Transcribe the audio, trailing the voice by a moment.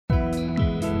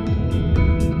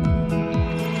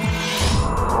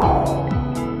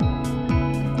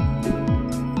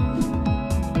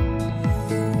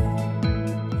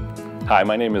Hi,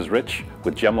 my name is Rich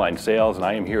with Gemline Sales, and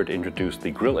I am here to introduce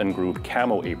the Grill and Groove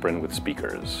Camo apron with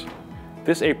speakers.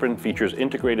 This apron features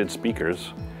integrated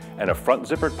speakers and a front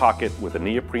zippered pocket with a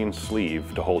neoprene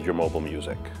sleeve to hold your mobile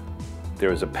music.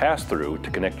 There is a pass-through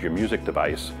to connect your music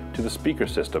device to the speaker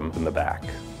system in the back,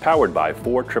 powered by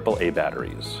 4 AAA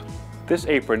batteries. This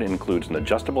apron includes an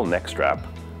adjustable neck strap,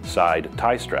 side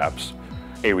tie straps,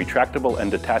 a retractable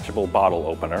and detachable bottle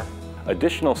opener,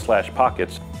 additional slash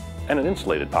pockets, and an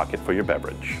insulated pocket for your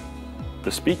beverage.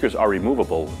 The speakers are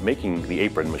removable, making the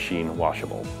apron machine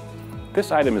washable.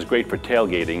 This item is great for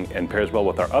tailgating and pairs well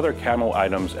with our other Camo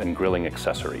items and grilling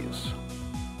accessories.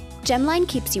 Gemline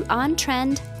keeps you on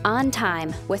trend, on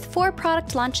time, with 4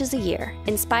 product launches a year,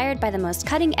 inspired by the most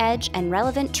cutting edge and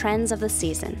relevant trends of the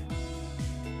season.